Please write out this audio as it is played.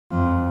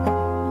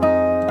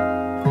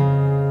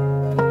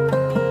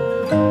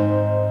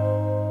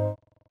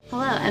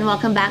and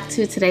welcome back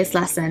to today's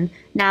lesson.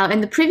 Now,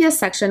 in the previous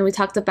section, we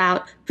talked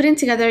about putting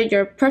together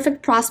your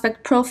perfect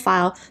prospect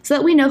profile so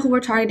that we know who we're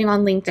targeting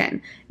on LinkedIn.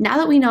 Now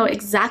that we know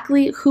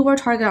exactly who our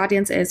target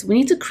audience is, we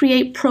need to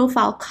create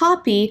profile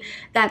copy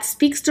that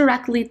speaks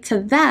directly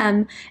to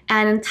them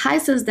and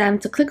entices them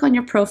to click on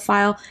your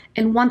profile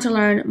and want to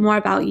learn more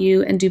about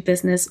you and do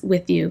business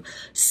with you.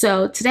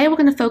 So today we're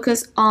going to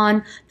focus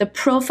on the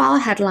profile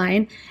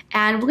headline,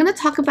 and we're going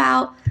to talk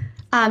about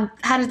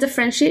how to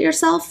differentiate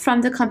yourself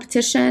from the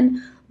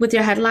competition with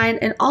your headline,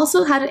 and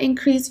also how to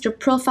increase your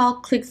profile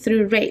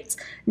click-through rates.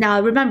 Now,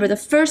 remember, the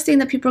first thing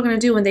that people are going to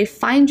do when they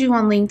find you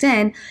on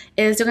LinkedIn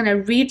is they're going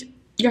to read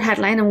your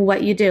headline and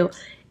what you do.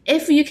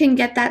 If you can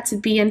get that to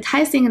be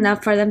enticing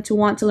enough for them to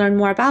want to learn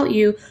more about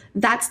you,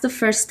 that's the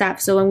first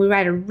step. So when we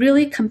write a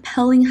really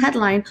compelling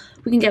headline,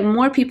 we can get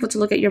more people to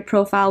look at your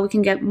profile. We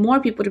can get more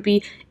people to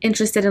be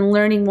interested in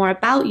learning more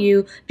about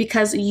you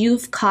because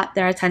you've caught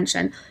their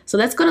attention. So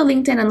let's go to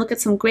LinkedIn and look at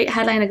some great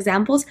headline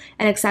examples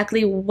and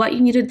exactly what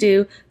you need to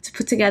do to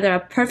put together a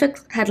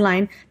perfect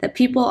headline that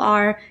people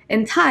are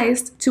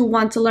enticed to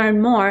want to learn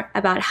more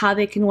about how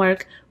they can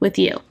work with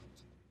you.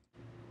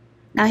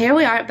 Now here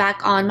we are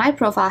back on my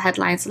profile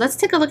headline. So let's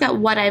take a look at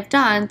what I've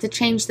done to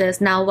change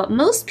this. Now what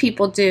most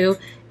people do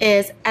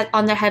is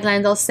on their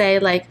headline they'll say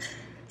like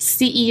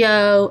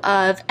CEO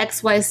of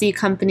XYZ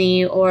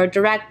company or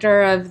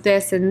director of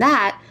this and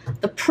that.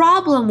 The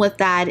problem with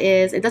that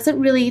is it doesn't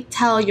really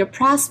tell your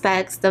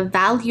prospects the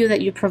value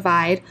that you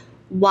provide,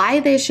 why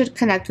they should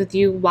connect with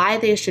you, why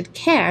they should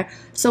care.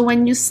 So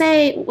when you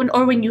say,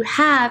 when you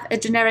have a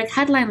generic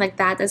headline like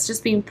that that's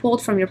just being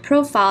pulled from your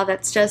profile,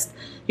 that's just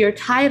your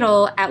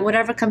title at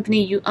whatever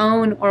company you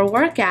own or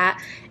work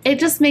at, it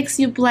just makes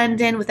you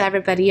blend in with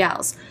everybody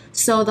else.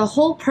 So the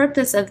whole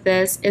purpose of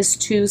this is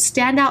to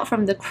stand out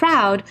from the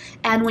crowd,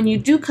 and when you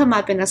do come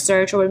up in a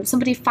search or when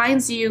somebody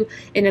finds you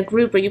in a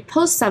group or you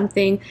post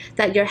something,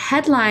 that your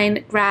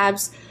headline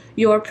grabs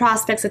your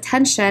prospect's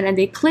attention and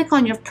they click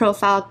on your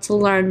profile to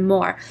learn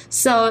more.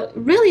 So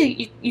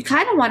really, you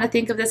kind of want to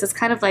think of this as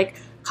kind of like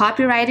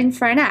copywriting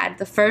for an ad.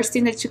 The first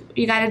thing that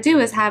you got to do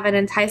is have an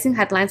enticing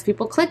headline so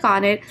people click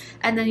on it,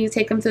 and then you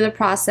take them through the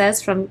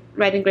process from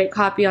writing great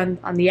copy on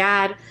the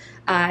ad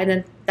and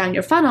then down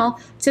your funnel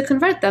to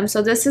convert them.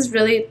 So this is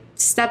really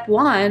step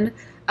one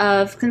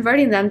of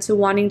converting them to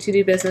wanting to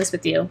do business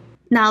with you.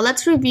 Now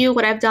let's review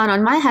what I've done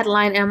on my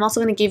headline, and I'm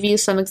also going to give you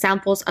some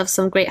examples of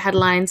some great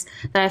headlines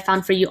that I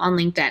found for you on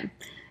LinkedIn.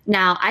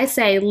 Now I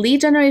say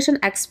lead generation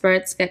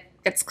experts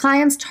gets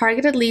clients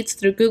targeted leads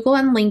through Google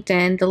and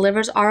LinkedIn,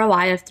 delivers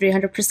ROI of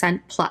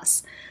 300%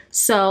 plus.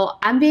 So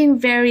I'm being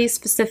very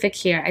specific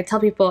here. I tell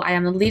people I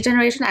am a lead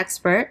generation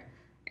expert,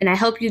 and I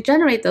help you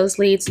generate those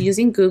leads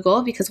using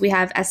Google because we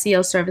have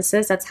SEO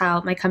services. That's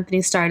how my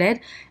company started.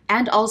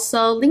 And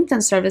also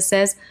LinkedIn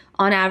services.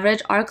 On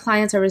average, our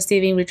clients are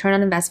receiving return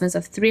on investments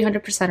of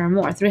 300% or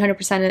more.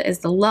 300% is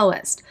the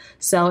lowest.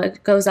 So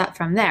it goes up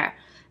from there.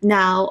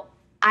 Now,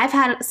 I've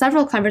had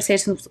several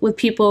conversations with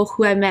people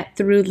who I met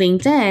through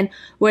LinkedIn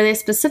where they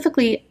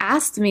specifically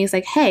asked me, it's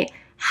like, hey,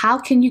 how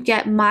can you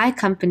get my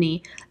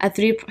company a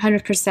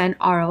 300%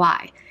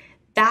 ROI?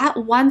 That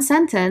one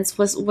sentence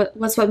was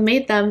what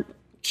made them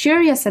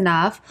curious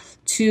enough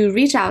to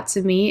reach out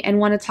to me and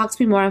want to talk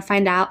to me more and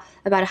find out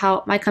about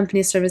how my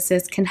company's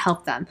services can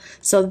help them.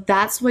 So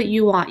that's what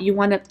you want. You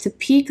want it to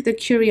pique the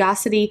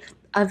curiosity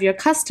of your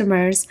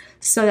customers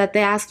so that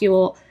they ask you,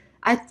 well,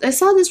 I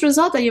saw this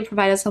result that you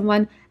provided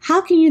someone.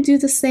 How can you do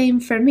the same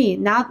for me?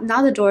 Now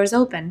the door is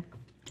open.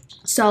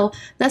 So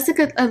let's take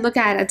a look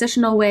at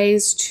additional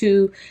ways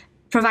to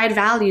provide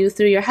value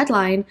through your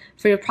headline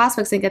for your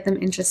prospects and get them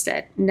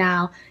interested.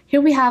 Now,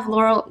 here we have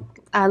Laurel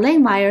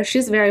Langmeyer.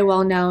 She's very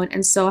well known,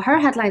 and so her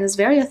headline is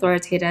very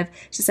authoritative.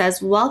 She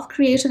says, wealth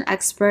creation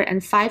expert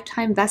and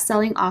 5-time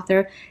best-selling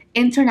author,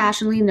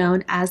 internationally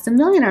known as the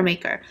Millionaire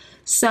Maker.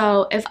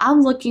 So if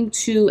I'm looking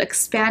to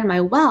expand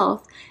my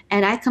wealth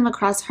and I come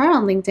across her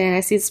on LinkedIn, I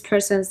see this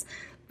person's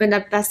been a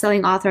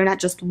best-selling author not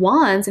just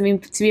once. I mean,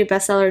 to be a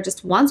bestseller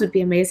just once would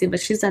be amazing, but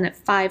she's done it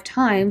 5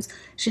 times.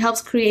 She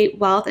helps create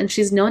wealth, and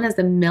she's known as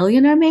the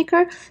Millionaire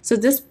Maker. So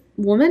this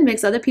woman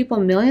makes other people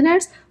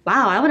millionaires.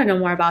 Wow, I want to know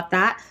more about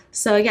that.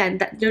 So again,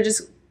 they're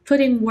just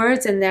putting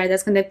words in there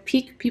that's going to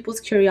pique people's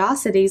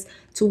curiosities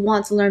to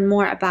want to learn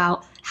more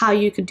about how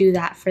you could do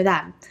that for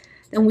them.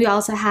 Then we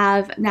also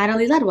have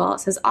Natalie Ledwell. It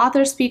says,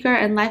 author, speaker,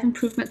 and life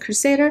improvement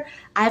crusader.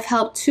 I've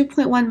helped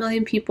 2.1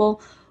 million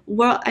people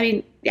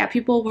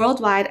people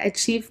worldwide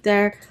achieve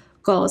their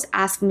goals.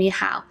 Ask me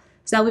how.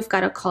 So now we've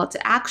got a call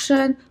to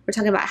action. We're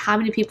talking about how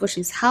many people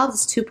she's helped.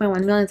 It's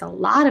 2.1 million. It's a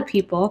lot of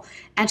people,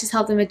 and she's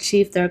helped them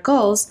achieve their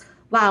goals.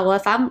 Wow. Well,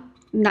 if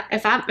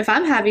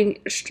I'm having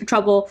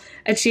trouble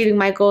achieving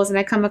my goals and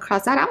I come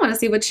across that, I want to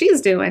see what she's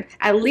doing.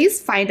 At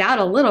least find out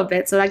a little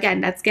bit. So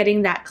again, that's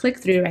getting that click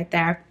through right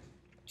there.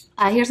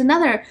 Here's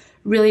another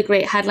really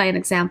great headline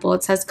example.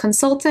 It says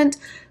consultant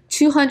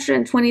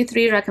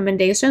 223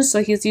 recommendations.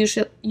 So he's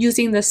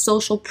using the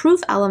social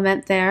proof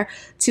element there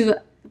to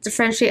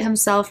differentiate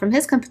himself from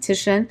his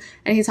competition.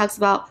 And he talks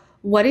about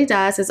What he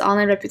does is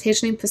online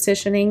reputation,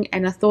 positioning,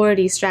 and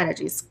authority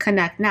strategies.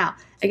 Connect now.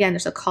 Again,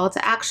 there's a call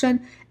to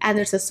action and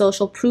there's a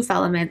social proof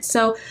element.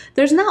 So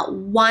there's not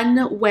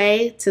one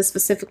way to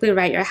specifically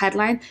write your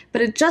headline,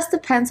 but it just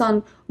depends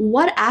on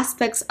what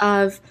aspects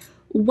of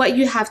what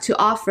you have to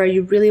offer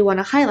you really want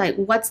to highlight.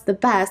 What's the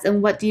best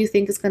and what do you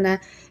think is going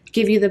to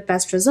give you the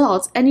best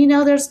results? And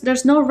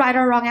there's no right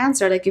or wrong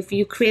answer. Like if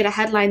you create a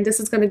headline, this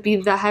is going to be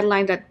the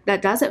headline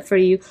that does it for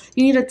you.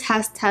 You need to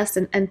test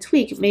and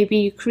tweak. Maybe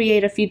you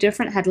create a few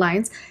different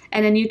headlines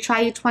and then you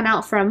try each one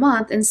out for a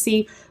month and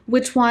see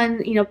which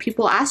one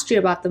people asked you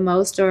about the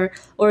most or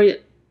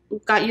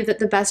got you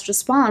the best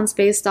response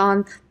based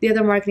on the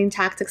other marketing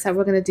tactics that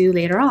we're going to do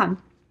later on.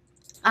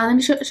 Let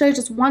me show you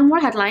just one more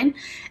headline.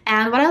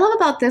 And what I love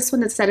about this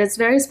one is that it's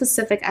very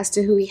specific as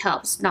to who he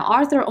helps. Now,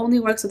 Arthur only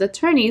works with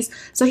attorneys,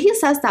 so he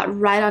says that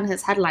right on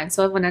his headline.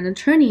 So when an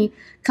attorney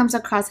comes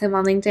across him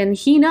on LinkedIn,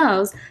 he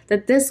knows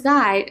that this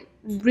guy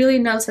really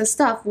knows his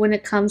stuff when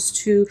it comes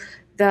to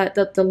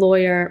the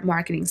lawyer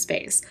marketing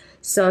space.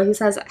 So he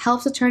says,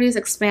 helps attorneys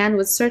expand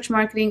with search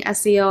marketing,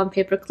 SEO, and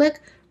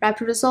pay-per-click,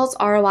 rapid results,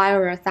 ROI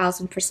over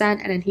 1,000%, and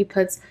then he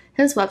puts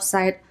his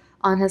website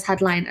on his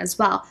headline as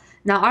well.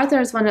 Now, Arthur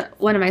is one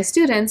of my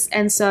students,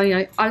 and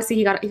so obviously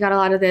he got a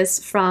lot of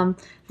this from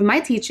my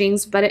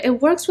teachings, but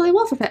it works really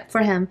well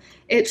for him.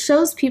 It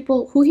shows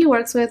people who he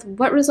works with,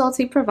 what results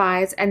he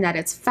provides, and that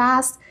it's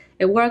fast,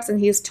 it works, and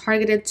he's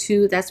targeted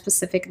to that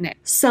specific niche.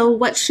 So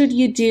what should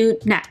you do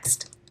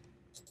next?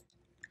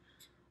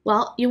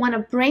 Well, you want to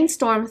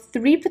brainstorm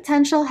 3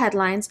 potential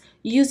headlines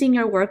using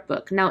your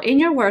workbook. Now, in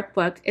your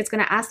workbook, it's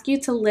going to ask you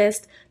to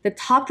list the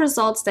top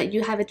results that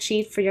you have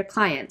achieved for your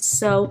clients.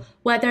 So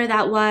whether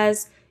that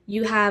was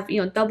you have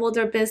doubled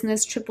their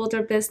business, tripled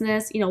their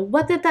business,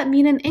 what did that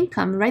mean in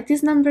income? Write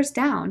these numbers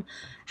down.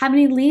 How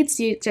many leads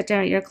do you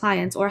generate your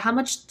clients, or how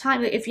much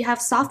time, if you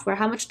have software,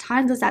 how much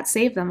time does that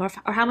save them, or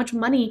how much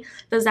money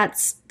does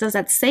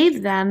that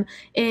save them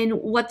in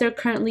what they're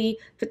currently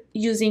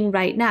using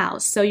right now?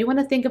 So you want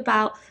to think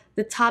about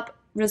the top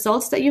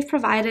results that you've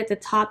provided, the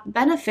top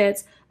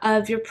benefits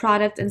of your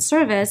product and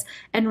service,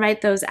 and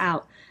write those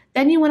out.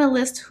 Then you want to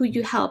list who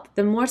you help.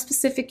 The more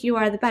specific you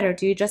are, the better.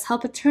 Do you just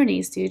help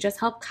attorneys? Do you just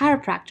help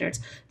chiropractors?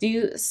 Do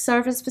you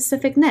serve a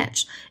specific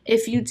niche?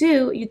 If you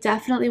do, you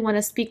definitely want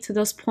to speak to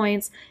those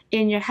points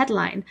in your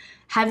headline.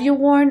 Have you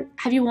won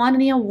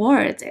any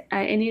awards?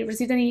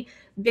 Received any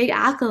big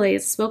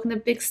accolades? Spoken a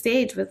big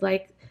stage with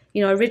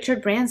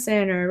Richard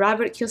Branson or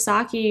Robert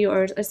Kiyosaki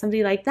or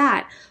somebody like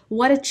that?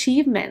 What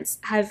achievements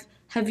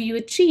have you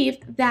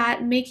achieved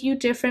that make you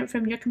different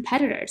from your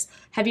competitors?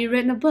 Have you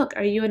written a book?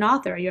 Are you an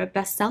author? Are you a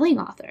best-selling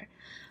author?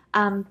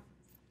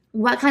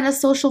 What kind of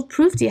social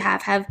proof do you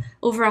have? Have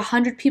over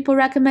 100 people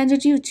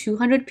recommended you?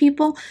 200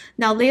 people?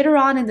 Now, later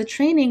on in the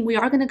training, we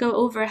are going to go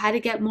over how to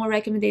get more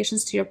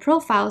recommendations to your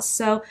profile.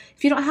 So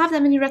if you don't have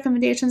that many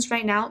recommendations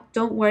right now,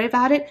 don't worry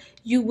about it.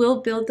 You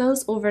will build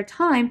those over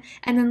time.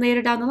 And then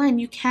later down the line,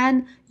 you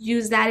can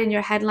use that in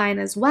your headline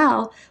as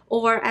well,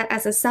 or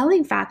as a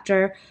selling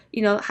factor,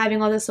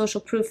 having all the social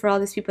proof for all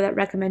these people that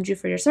recommend you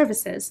for your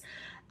services.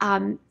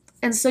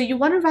 And so you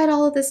want to write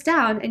all of this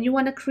down and you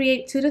want to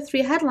create 2 to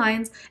 3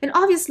 headlines. And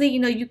obviously,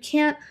 you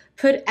can't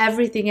put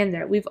everything in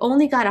there. We've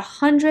only got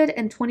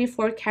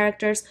 124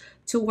 characters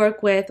to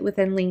work with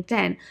within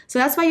LinkedIn. So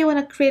that's why you want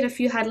to create a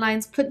few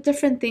headlines, put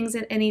different things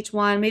in each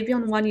one. Maybe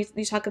on one, you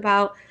talk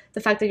about the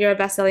fact that you're a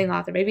best-selling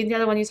author. Maybe in the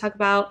other one, you talk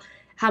about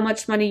how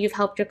much money you've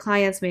helped your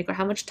clients make or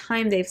how much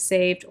time they've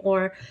saved,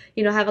 or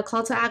have a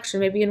call to action.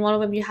 Maybe in one of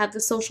them you have the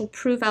social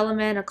proof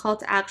element, a call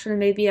to action, and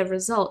maybe a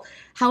result.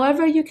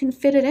 However you can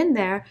fit it in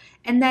there,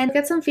 and then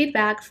get some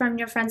feedback from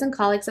your friends and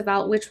colleagues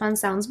about which one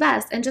sounds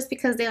best. And just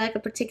because they like a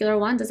particular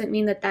one doesn't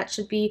mean that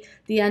should be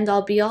the end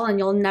all be all and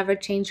you'll never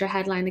change your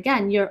headline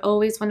again. You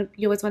always want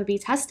to be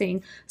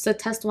testing. So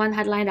test one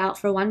headline out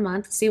for 1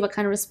 month, see what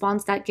kind of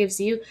response that gives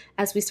you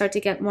as we start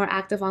to get more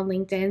active on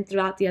LinkedIn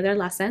throughout the other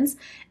lessons,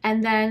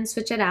 and then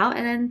switch it out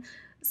and then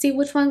see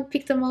which one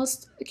piqued the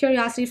most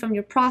curiosity from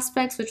your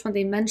prospects, which one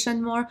they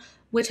mentioned more,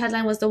 which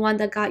headline was the one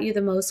that got you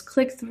the most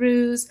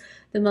click-throughs,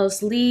 the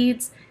most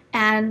leads,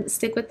 and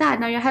stick with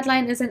that. Now, your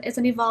headline is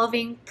an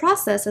evolving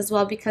process as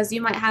well, because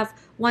you might have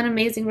one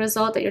amazing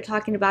result that you're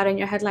talking about in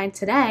your headline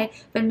today,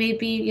 but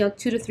maybe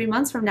 2 to 3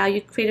 months from now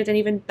you created an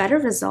even better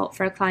result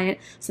for a client.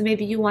 So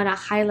maybe you want to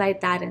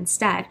highlight that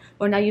instead,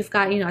 or now you've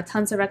got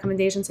tons of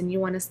recommendations and you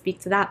want to speak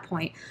to that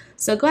point.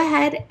 So go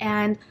ahead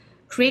and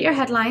create your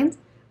headlines,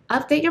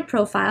 update your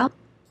profile,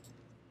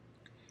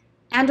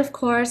 and of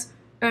course,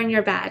 earn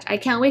your badge. I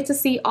can't wait to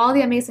see all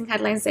the amazing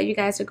headlines that you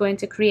guys are going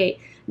to create.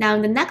 Now,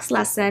 in the next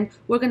lesson,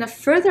 we're going to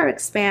further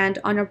expand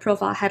on our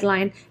profile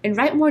headline and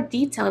write more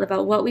detailed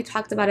about what we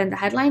talked about in the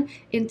headline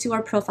into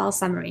our profile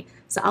summary.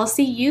 So I'll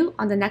see you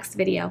on the next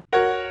video.